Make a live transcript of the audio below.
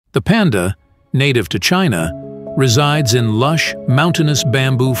The panda, native to China, resides in lush, mountainous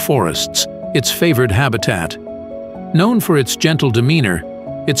bamboo forests, its favored habitat. Known for its gentle demeanor,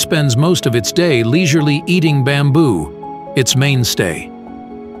 it spends most of its day leisurely eating bamboo, its mainstay.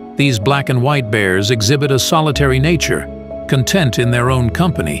 These black and white bears exhibit a solitary nature, content in their own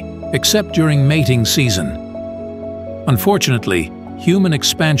company, except during mating season. Unfortunately, human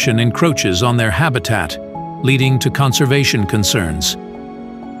expansion encroaches on their habitat, leading to conservation concerns.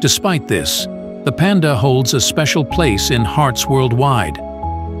 Despite this, the panda holds a special place in hearts worldwide,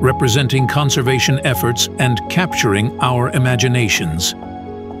 representing conservation efforts and capturing our imaginations.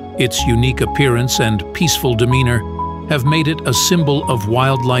 Its unique appearance and peaceful demeanor have made it a symbol of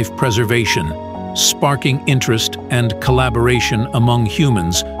wildlife preservation, sparking interest and collaboration among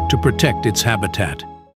humans to protect its habitat.